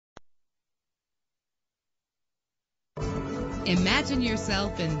Imagine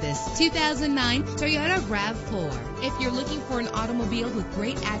yourself in this 2009 Toyota RAV4. If you're looking for an automobile with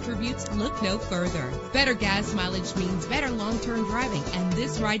great attributes, look no further. Better gas mileage means better long-term driving, and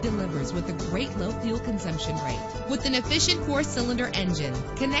this ride delivers with a great low fuel consumption rate. With an efficient 4-cylinder engine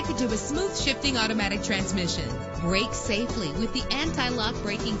connected to a smooth shifting automatic transmission, brake safely with the anti-lock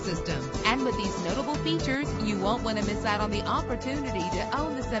braking system. And with these notable features, you won't want to miss out on the opportunity to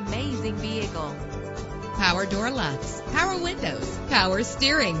own this amazing vehicle. Power door locks, power windows, power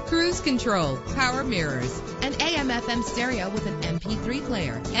steering, cruise control, power mirrors, an AM/FM stereo with an MP3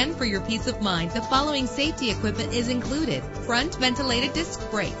 player. And for your peace of mind, the following safety equipment is included: front ventilated disc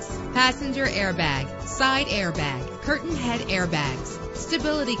brakes, passenger airbag, side airbag, curtain head airbags,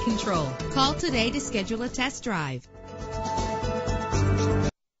 stability control. Call today to schedule a test drive.